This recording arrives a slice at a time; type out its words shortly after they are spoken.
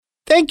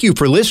Thank you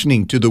for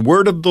listening to The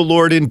Word of the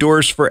Lord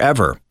Endures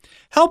Forever.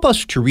 Help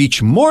us to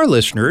reach more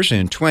listeners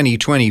in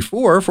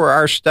 2024 for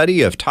our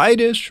study of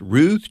Titus,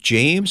 Ruth,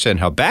 James, and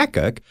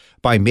Habakkuk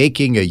by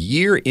making a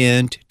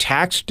year-end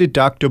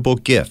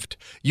tax-deductible gift.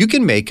 You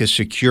can make a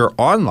secure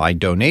online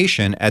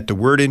donation at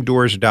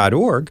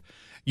thewordendures.org.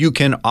 You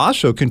can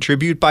also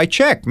contribute by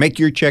check. Make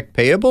your check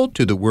payable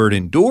to The Word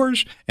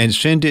Endures and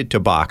send it to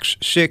Box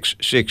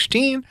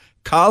 616,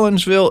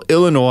 Collinsville,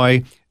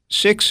 Illinois,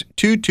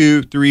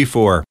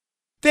 62234.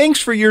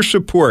 Thanks for your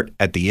support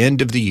at the end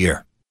of the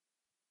year.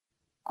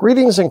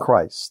 Greetings in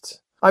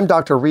Christ. I'm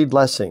Dr. Reed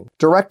Lessing,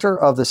 Director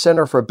of the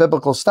Center for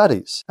Biblical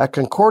Studies at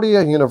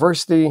Concordia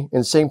University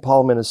in St.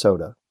 Paul,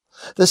 Minnesota.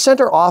 The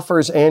center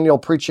offers annual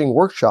preaching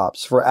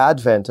workshops for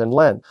Advent and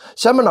Lent,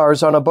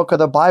 seminars on a book of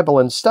the Bible,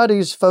 and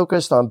studies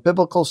focused on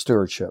biblical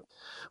stewardship.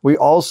 We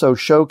also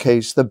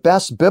showcase the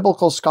best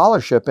biblical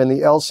scholarship in the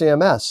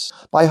LCMS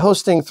by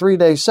hosting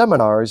 3-day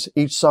seminars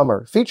each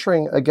summer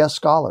featuring a guest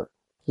scholar.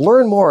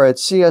 Learn more at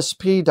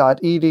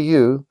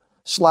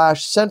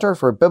csp.edu/Center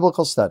for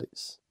Biblical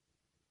Studies.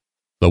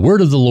 The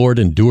Word of the Lord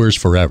Endures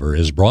Forever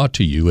is brought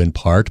to you in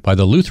part by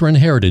the Lutheran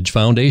Heritage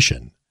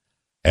Foundation.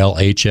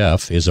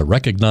 LHF is a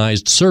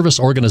recognized service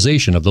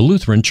organization of the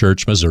Lutheran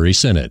Church Missouri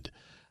Synod,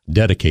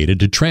 dedicated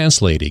to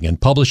translating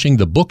and publishing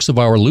the books of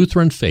our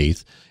Lutheran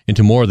faith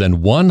into more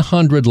than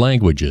 100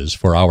 languages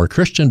for our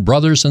Christian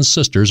brothers and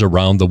sisters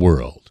around the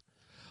world.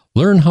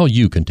 Learn how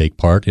you can take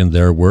part in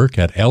their work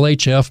at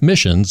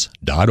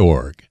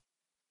lhfmissions.org.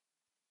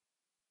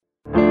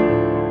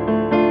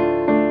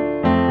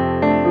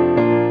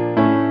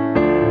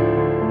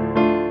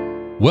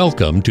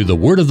 Welcome to The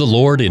Word of the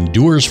Lord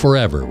Endures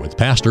Forever with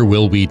Pastor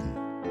Will Weedon.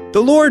 The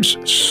Lord's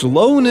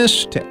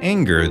slowness to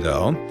anger,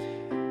 though,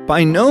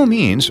 by no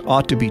means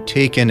ought to be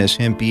taken as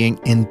Him being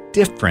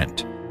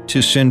indifferent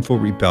to sinful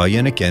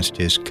rebellion against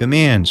His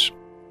commands.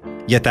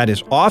 Yet that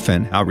is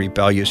often how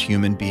rebellious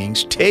human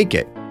beings take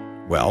it.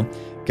 Well,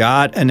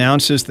 God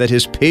announces that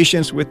His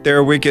patience with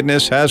their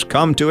wickedness has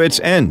come to its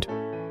end.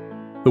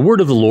 The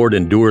Word of the Lord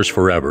Endures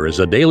Forever is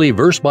a daily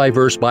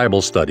verse-by-verse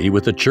Bible study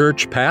with the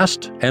church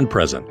past and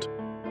present.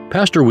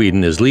 Pastor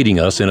Weedon is leading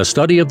us in a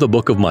study of the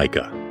book of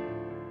Micah.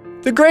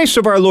 The grace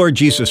of our Lord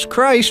Jesus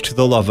Christ,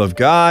 the love of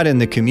God,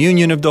 and the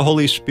communion of the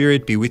Holy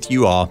Spirit be with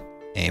you all.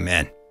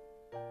 Amen.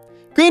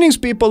 Greetings,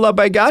 people loved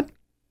by God.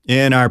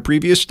 In our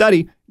previous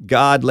study,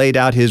 God laid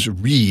out His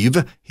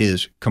reeve,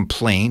 His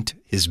complaint,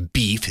 His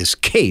beef, His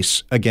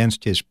case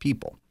against His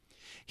people.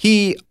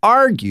 He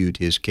argued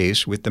His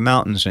case with the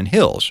mountains and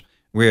hills,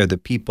 where the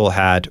people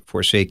had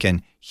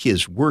forsaken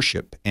His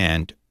worship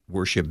and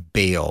worshiped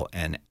Baal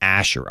and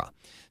Asherah.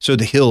 So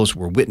the hills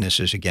were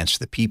witnesses against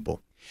the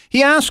people.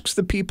 He asks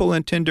the people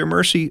in tender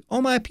mercy,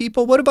 "O my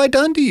people, what have I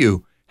done to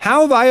you?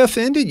 How have I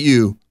offended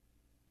you?"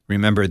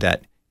 Remember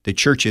that the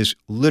church's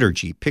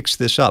liturgy picks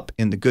this up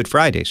in the Good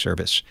Friday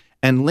service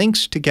and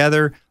links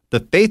together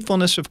the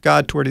faithfulness of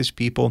God toward His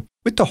people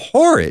with the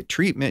horrid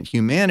treatment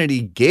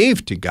humanity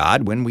gave to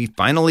God when we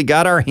finally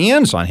got our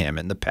hands on Him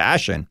in the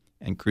Passion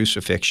and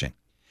Crucifixion.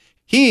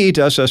 He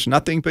does us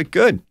nothing but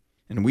good,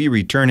 and we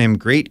return Him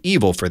great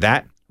evil for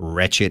that,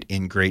 wretched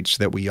ingrates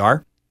that we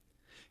are.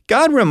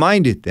 God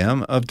reminded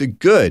them of the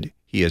good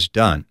He has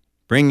done,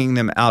 bringing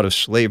them out of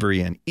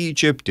slavery in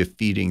Egypt,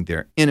 defeating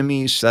their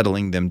enemies,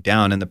 settling them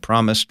down in the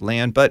promised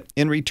land. But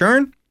in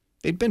return,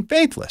 they'd been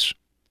faithless.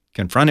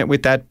 Confronted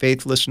with that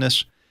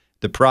faithlessness,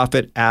 the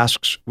prophet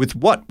asks with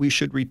what we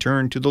should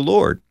return to the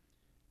Lord.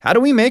 How do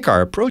we make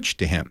our approach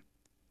to Him?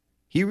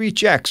 He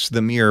rejects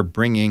the mere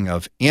bringing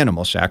of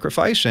animal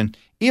sacrifice and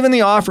even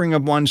the offering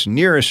of one's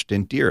nearest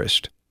and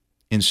dearest.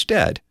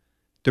 Instead,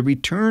 the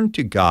return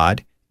to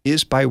God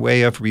is by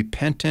way of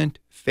repentant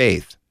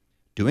faith,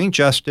 doing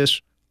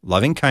justice,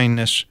 loving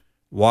kindness,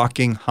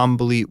 walking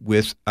humbly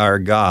with our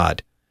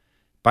God.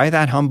 By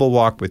that humble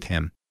walk with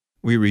Him,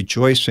 we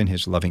rejoice in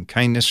His loving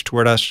kindness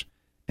toward us,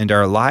 and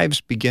our lives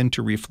begin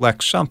to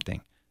reflect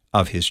something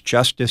of His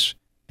justice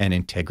and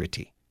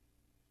integrity.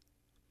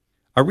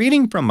 A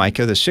reading from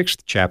Micah, the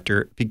 6th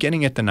chapter,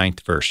 beginning at the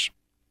 9th verse.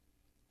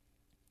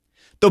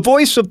 The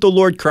voice of the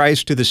Lord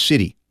cries to the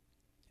city,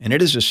 and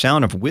it is a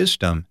sound of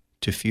wisdom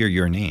to fear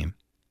your name.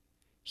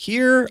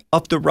 Hear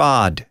of the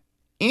rod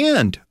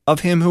and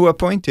of Him who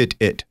appointed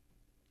it.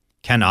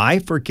 Can I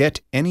forget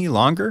any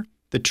longer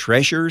the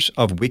treasures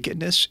of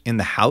wickedness in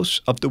the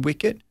house of the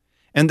wicked,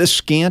 and the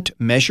scant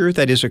measure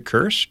that is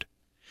accursed?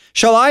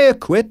 Shall I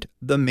acquit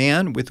the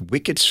man with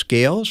wicked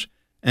scales,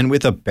 and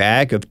with a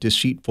bag of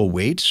deceitful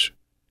weights?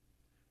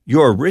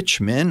 Your rich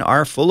men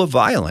are full of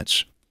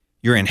violence.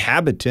 Your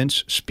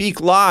inhabitants speak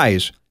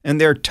lies,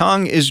 and their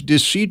tongue is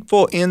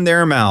deceitful in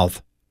their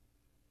mouth.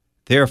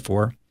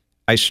 Therefore,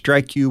 I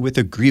strike you with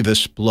a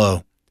grievous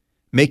blow,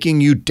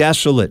 making you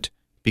desolate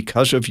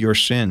because of your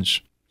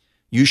sins.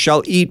 You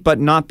shall eat but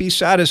not be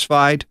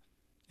satisfied,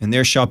 and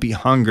there shall be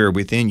hunger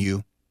within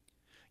you.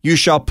 You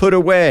shall put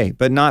away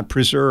but not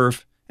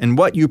preserve, and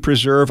what you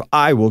preserve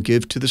I will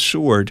give to the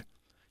sword.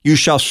 You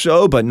shall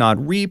sow but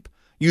not reap.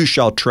 You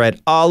shall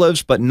tread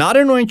olives, but not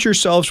anoint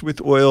yourselves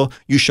with oil.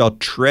 You shall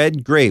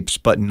tread grapes,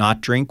 but not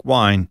drink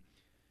wine.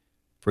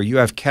 For you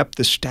have kept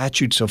the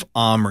statutes of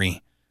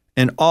Omri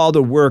and all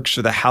the works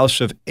of the house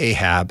of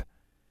Ahab,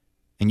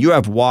 and you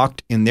have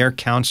walked in their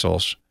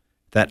counsels,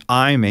 that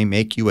I may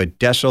make you a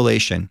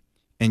desolation,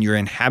 and your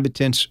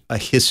inhabitants a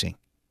hissing.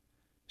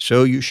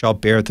 So you shall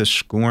bear the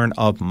scorn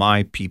of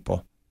my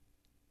people.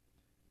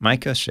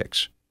 Micah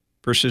 6,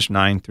 verses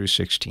 9 through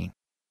 16.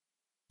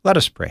 Let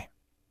us pray.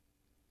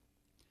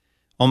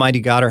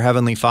 Almighty God, our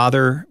Heavenly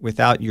Father,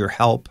 without your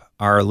help,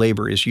 our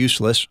labor is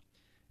useless,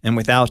 and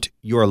without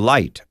your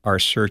light, our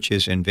search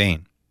is in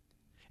vain.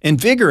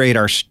 Invigorate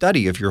our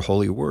study of your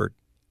holy word,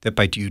 that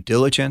by due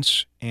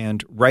diligence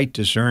and right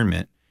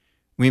discernment,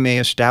 we may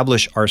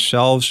establish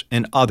ourselves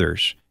and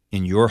others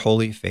in your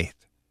holy faith.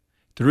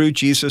 Through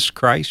Jesus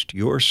Christ,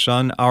 your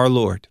Son, our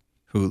Lord,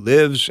 who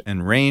lives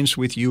and reigns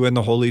with you in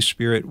the Holy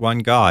Spirit, one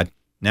God,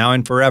 now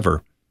and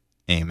forever.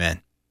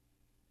 Amen.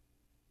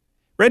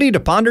 Ready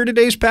to ponder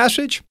today's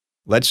passage?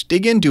 Let's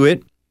dig into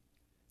it.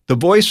 The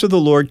voice of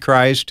the Lord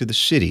cries to the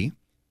city,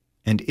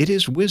 and it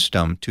is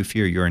wisdom to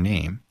fear your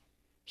name.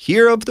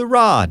 Hear of the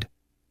rod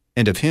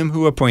and of him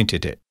who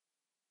appointed it.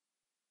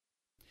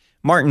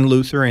 Martin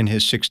Luther, in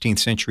his 16th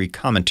century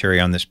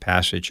commentary on this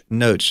passage,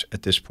 notes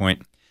at this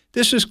point,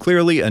 this is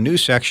clearly a new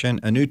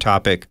section, a new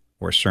topic,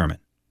 or sermon.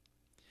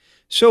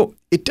 So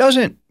it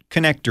doesn't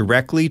connect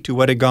directly to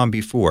what had gone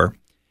before.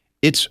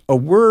 It's a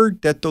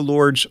word that the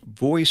Lord's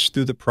voice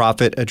through the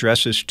prophet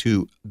addresses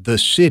to the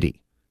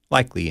city,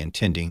 likely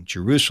intending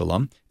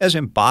Jerusalem as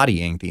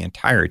embodying the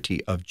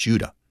entirety of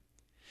Judah.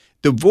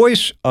 The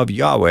voice of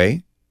Yahweh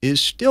is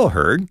still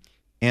heard,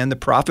 and the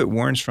prophet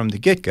warns from the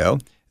get-go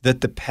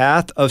that the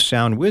path of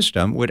sound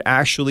wisdom would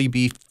actually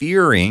be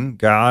fearing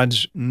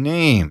God's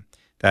name,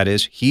 that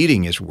is,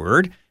 heeding his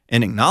word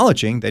and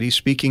acknowledging that he's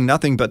speaking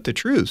nothing but the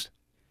truth.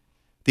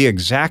 The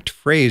exact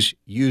phrase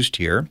used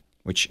here,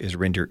 which is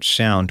rendered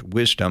sound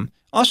wisdom,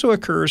 also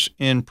occurs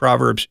in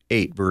Proverbs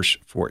 8, verse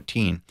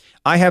 14.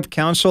 I have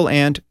counsel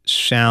and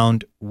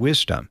sound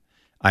wisdom.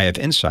 I have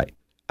insight.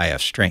 I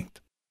have strength.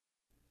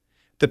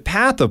 The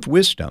path of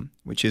wisdom,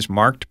 which is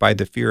marked by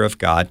the fear of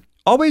God,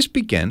 always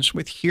begins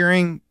with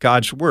hearing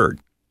God's word,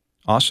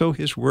 also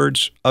his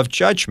words of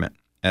judgment,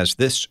 as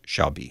this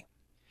shall be.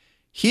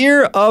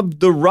 Hear of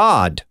the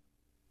rod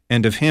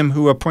and of him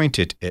who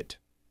appointed it.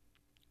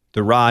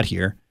 The rod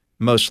here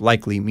most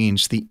likely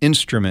means the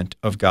instrument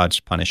of God's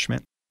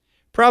punishment,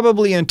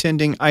 probably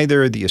intending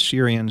either the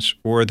Assyrians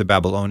or the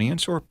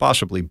Babylonians, or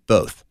possibly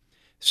both,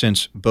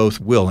 since both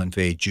will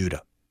invade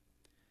Judah.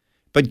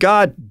 But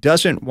God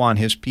doesn't want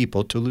his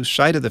people to lose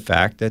sight of the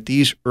fact that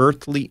these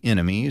earthly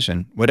enemies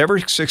and whatever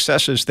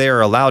successes they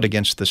are allowed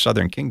against the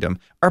southern kingdom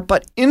are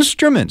but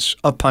instruments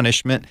of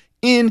punishment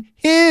in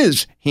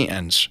his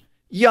hands.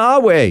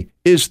 Yahweh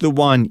is the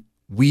one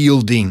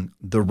wielding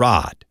the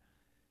rod.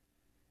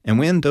 And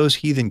when those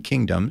heathen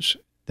kingdoms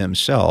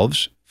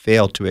themselves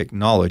fail to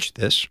acknowledge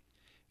this,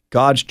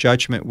 God's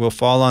judgment will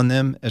fall on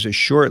them as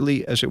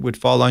shortly as it would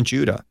fall on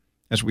Judah,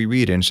 as we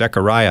read in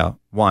Zechariah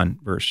 1,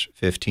 verse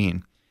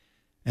 15.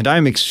 And I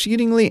am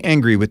exceedingly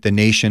angry with the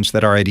nations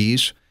that are at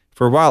ease,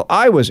 for while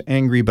I was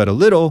angry but a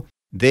little,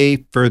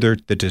 they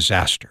furthered the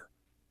disaster.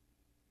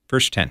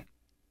 Verse 10.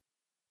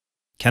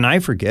 Can I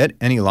forget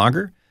any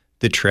longer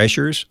the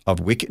treasures of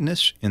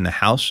wickedness in the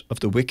house of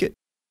the wicked,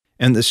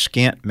 and the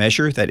scant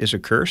measure that is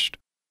accursed?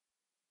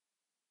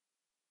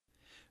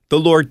 The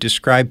Lord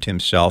described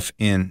himself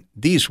in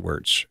these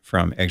words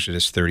from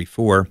Exodus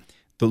 34.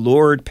 The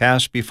Lord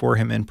passed before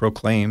him and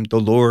proclaimed,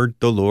 the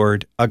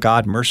Lord, a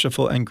God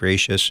merciful and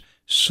gracious,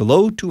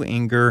 slow to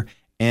anger,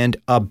 and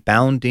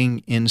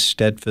abounding in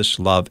steadfast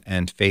love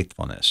and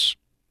faithfulness.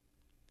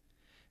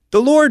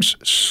 The Lord's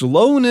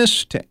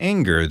slowness to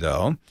anger,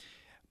 though,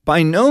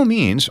 by no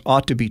means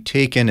ought to be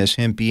taken as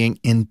him being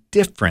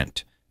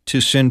indifferent to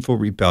sinful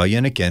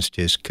rebellion against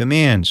his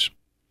commands.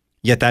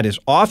 Yet that is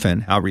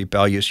often how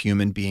rebellious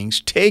human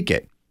beings take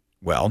it.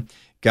 Well,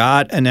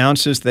 God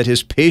announces that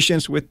his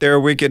patience with their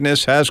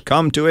wickedness has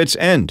come to its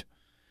end.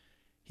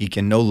 He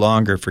can no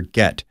longer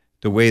forget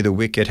the way the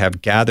wicked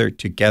have gathered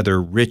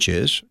together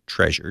riches,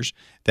 treasures,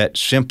 that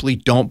simply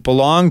don't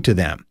belong to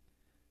them.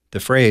 The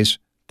phrase,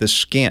 the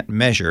scant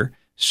measure,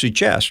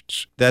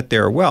 suggests that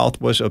their wealth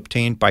was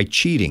obtained by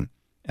cheating,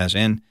 as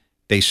in,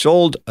 they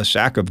sold a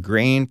sack of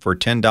grain for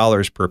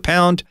 $10 per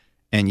pound,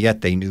 and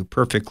yet they knew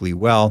perfectly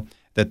well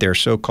that their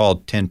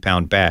so-called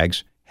 10-pound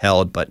bags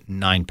held but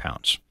 9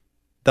 pounds.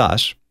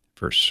 Thus,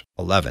 verse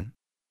 11,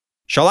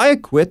 shall I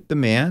acquit the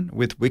man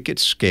with wicked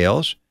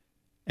scales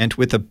and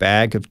with a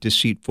bag of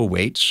deceitful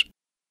weights?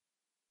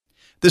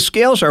 The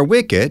scales are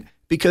wicked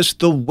because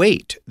the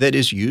weight that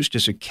is used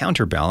as a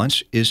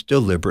counterbalance is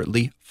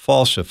deliberately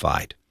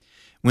falsified.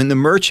 When the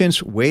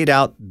merchants weighed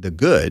out the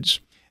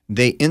goods,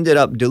 they ended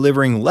up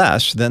delivering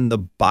less than the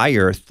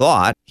buyer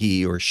thought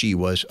he or she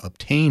was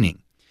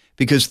obtaining,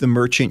 because the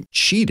merchant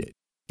cheated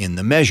in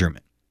the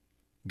measurement.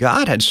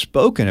 God had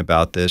spoken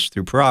about this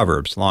through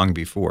Proverbs long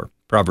before,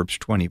 Proverbs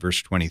 20,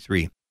 verse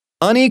 23.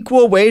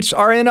 Unequal weights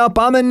are an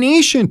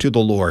abomination to the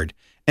Lord,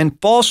 and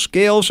false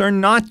scales are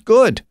not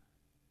good.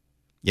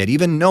 Yet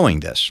even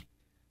knowing this,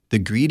 the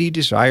greedy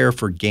desire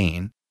for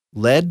gain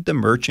led the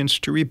merchants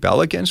to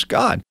rebel against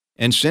God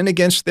and sin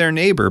against their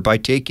neighbor by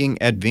taking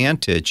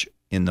advantage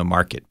in the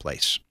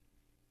marketplace.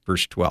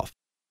 Verse 12.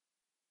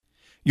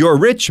 Your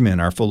rich men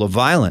are full of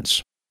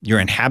violence. Your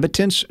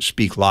inhabitants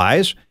speak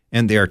lies,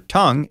 and their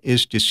tongue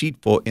is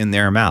deceitful in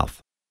their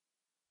mouth.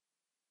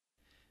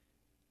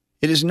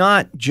 It is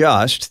not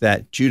just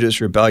that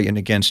Judah's rebellion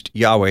against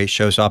Yahweh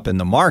shows up in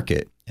the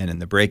market and in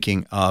the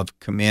breaking of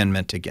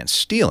commandment against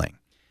stealing.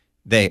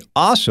 They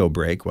also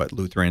break what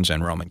Lutherans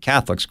and Roman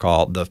Catholics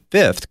call the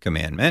fifth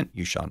commandment,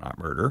 you shall not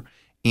murder,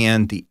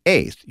 and the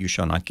eighth, you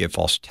shall not give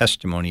false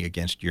testimony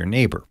against your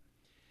neighbor.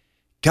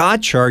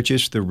 God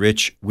charges the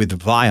rich with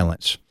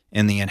violence,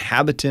 and the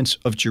inhabitants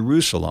of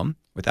Jerusalem,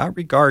 without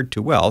regard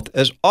to wealth,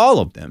 as all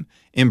of them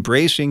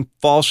embracing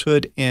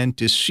falsehood and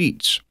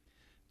deceits.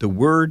 The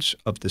words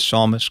of the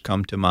psalmist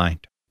come to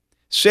mind.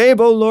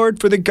 Save, O Lord,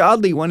 for the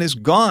godly one is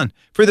gone,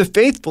 for the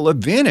faithful have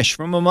vanished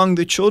from among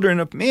the children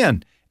of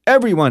man.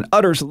 Everyone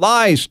utters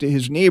lies to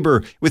his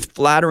neighbor. With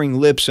flattering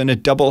lips and a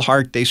double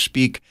heart they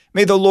speak.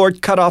 May the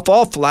Lord cut off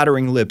all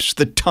flattering lips,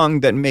 the tongue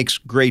that makes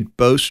great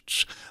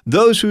boasts.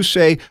 Those who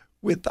say,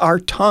 with our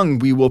tongue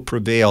we will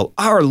prevail.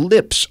 Our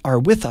lips are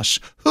with us.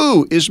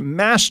 Who is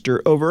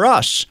master over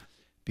us?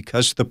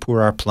 Because the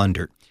poor are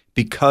plundered,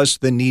 because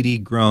the needy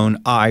groan,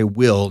 I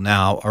will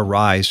now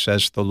arise,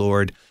 says the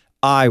Lord.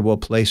 I will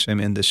place him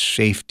in the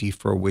safety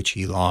for which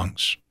he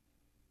longs.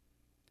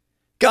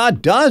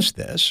 God does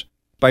this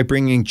by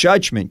bringing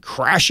judgment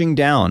crashing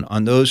down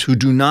on those who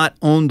do not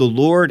own the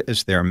Lord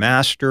as their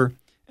master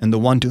and the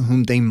one to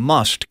whom they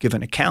must give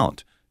an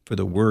account for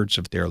the words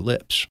of their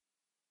lips.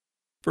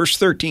 Verse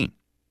 13,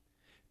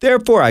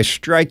 therefore I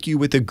strike you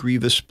with a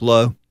grievous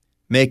blow,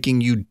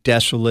 making you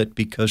desolate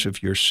because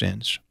of your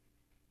sins.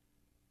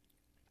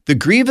 The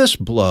grievous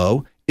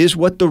blow is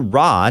what the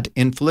rod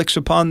inflicts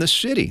upon the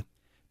city,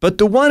 but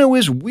the one who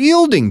is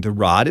wielding the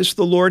rod is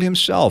the Lord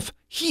himself.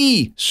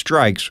 He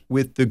strikes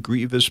with the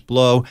grievous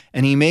blow,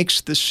 and he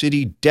makes the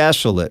city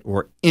desolate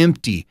or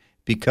empty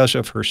because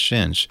of her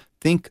sins.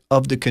 Think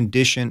of the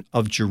condition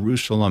of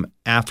Jerusalem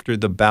after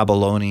the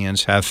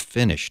Babylonians have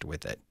finished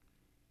with it.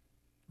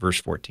 Verse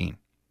 14,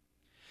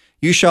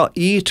 you shall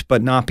eat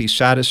but not be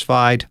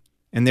satisfied,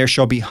 and there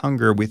shall be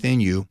hunger within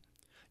you.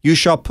 You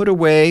shall put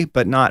away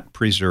but not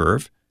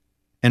preserve,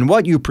 and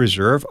what you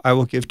preserve I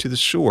will give to the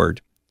sword.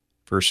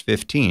 Verse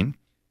 15,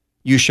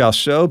 you shall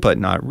sow but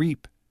not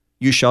reap.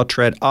 You shall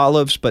tread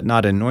olives but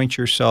not anoint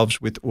yourselves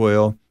with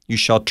oil. You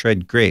shall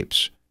tread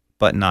grapes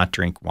but not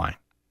drink wine.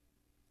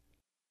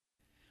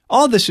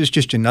 All this is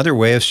just another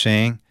way of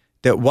saying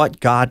that what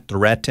God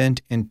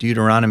threatened in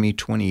Deuteronomy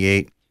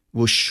 28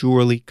 will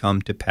surely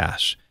come to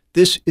pass.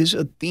 This is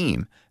a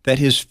theme that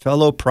his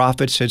fellow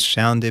prophets had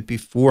sounded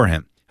before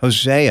him.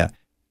 Hosea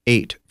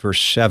 8,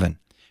 verse 7,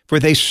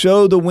 for they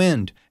sow the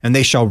wind, and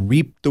they shall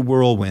reap the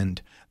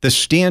whirlwind. The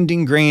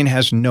standing grain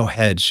has no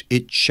heads,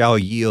 it shall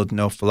yield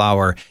no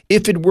flour.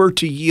 If it were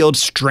to yield,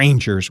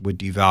 strangers would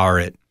devour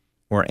it.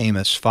 Or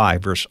Amos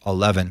 5, verse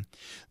 11.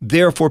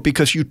 Therefore,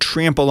 because you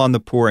trample on the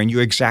poor and you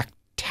exact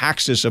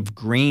taxes of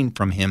grain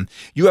from him,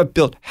 you have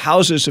built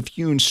houses of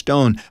hewn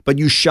stone, but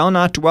you shall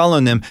not dwell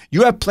in them.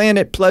 You have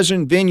planted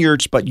pleasant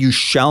vineyards, but you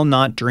shall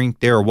not drink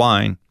their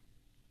wine.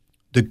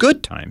 The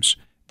good times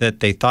that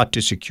they thought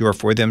to secure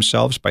for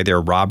themselves by their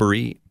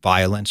robbery,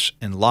 violence,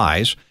 and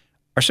lies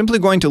are simply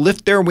going to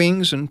lift their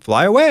wings and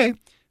fly away,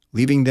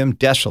 leaving them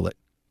desolate,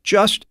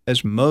 just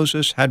as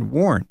Moses had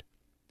warned.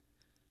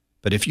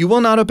 But if you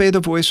will not obey the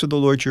voice of the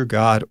Lord your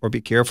God, or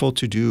be careful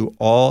to do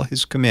all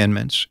his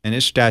commandments and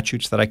his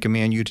statutes that I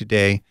command you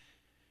today,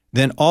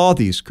 then all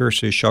these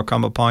curses shall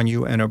come upon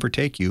you and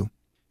overtake you.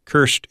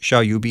 Cursed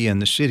shall you be in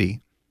the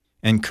city,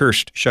 and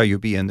cursed shall you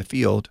be in the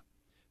field.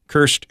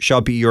 Cursed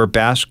shall be your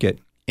basket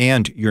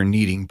and your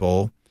kneading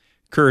bowl.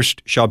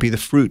 Cursed shall be the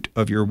fruit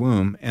of your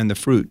womb and the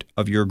fruit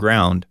of your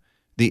ground,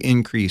 the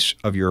increase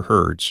of your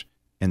herds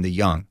and the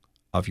young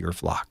of your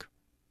flock.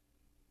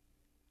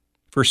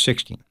 Verse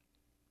 16,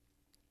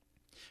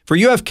 for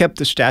you have kept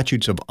the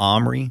statutes of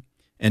Omri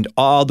and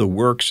all the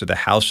works of the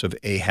house of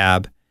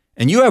Ahab,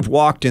 and you have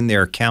walked in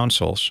their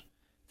counsels,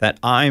 that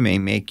I may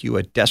make you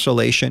a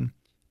desolation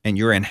and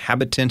your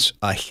inhabitants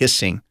a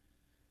hissing,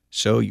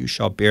 so you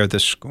shall bear the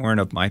scorn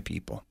of my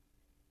people.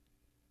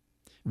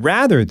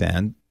 Rather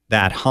than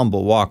that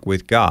humble walk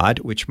with God,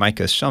 which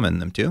Micah summoned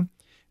them to,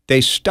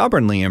 they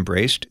stubbornly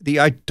embraced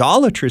the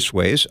idolatrous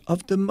ways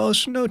of the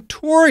most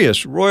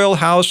notorious royal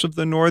house of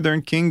the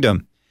northern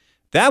kingdom.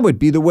 That would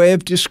be the way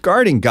of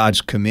discarding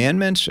God's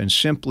commandments and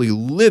simply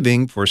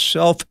living for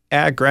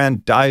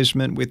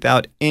self-aggrandizement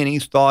without any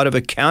thought of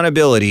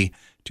accountability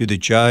to the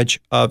judge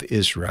of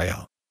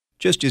Israel,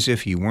 just as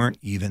if he weren't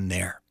even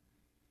there.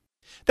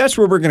 That's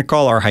where we're going to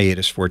call our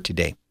hiatus for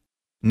today.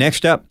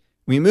 Next up,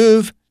 we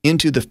move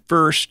into the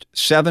first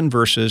 7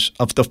 verses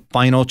of the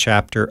final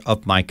chapter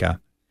of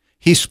Micah.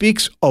 He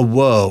speaks a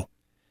woe,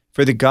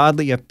 for the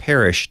godly have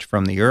perished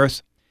from the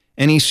earth,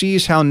 and he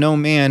sees how no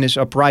man is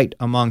upright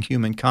among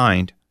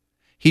humankind.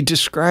 He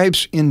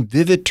describes in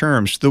vivid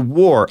terms the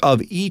war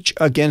of each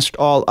against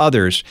all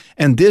others,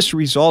 and this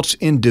results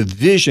in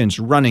divisions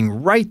running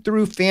right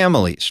through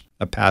families,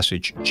 a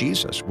passage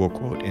Jesus will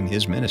quote in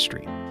his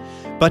ministry.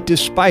 But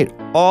despite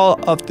all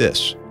of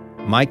this,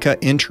 Micah,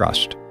 in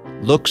trust,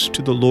 looks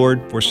to the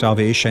Lord for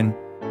salvation,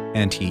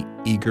 and he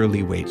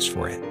eagerly waits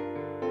for it.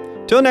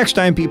 Till next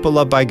time, people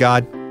loved by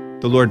God,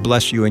 the Lord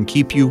bless you and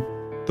keep you.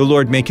 The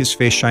Lord make his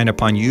face shine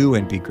upon you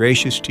and be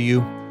gracious to you.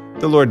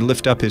 The Lord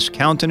lift up his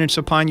countenance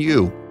upon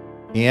you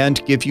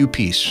and give you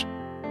peace.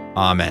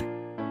 Amen.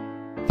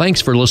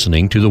 Thanks for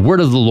listening to The Word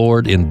of the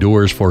Lord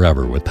Endures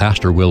Forever with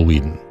Pastor Will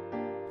Weedon.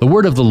 The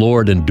Word of the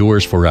Lord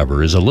Endures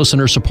Forever is a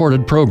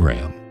listener-supported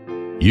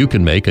program. You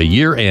can make a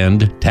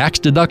year-end,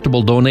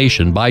 tax-deductible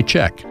donation by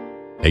check.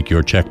 Make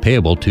your check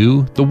payable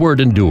to The Word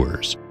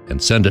Endures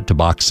and send it to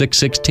Box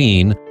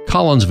 616,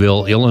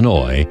 Collinsville,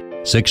 Illinois,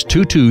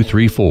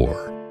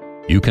 62234.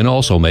 You can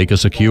also make a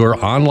secure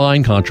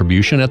online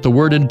contribution at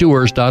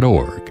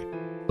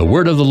thewordendures.org. The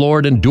Word of the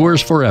Lord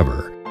Endures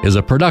Forever is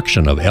a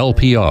production of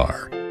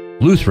LPR,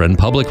 Lutheran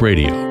Public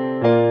Radio.